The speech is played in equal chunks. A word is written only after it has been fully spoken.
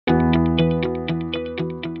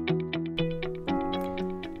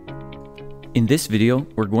In this video,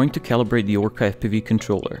 we're going to calibrate the Orqa FPV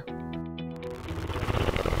controller.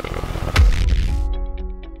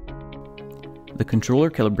 The controller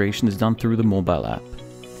calibration is done through the mobile app.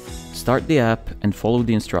 Start the app and follow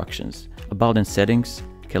the instructions. About and settings,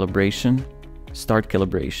 calibration, start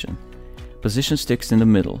calibration. Position sticks in the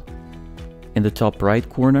middle, in the top right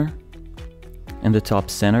corner, in the top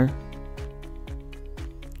center,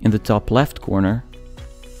 in the top left corner,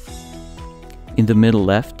 in the middle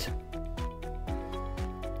left,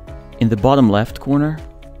 in the bottom left corner,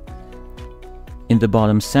 in the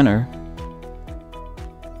bottom center,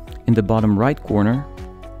 in the bottom right corner,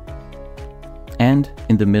 and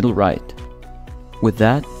in the middle right. With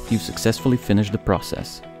that, you've successfully finished the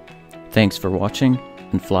process. Thanks for watching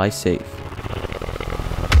and fly safe.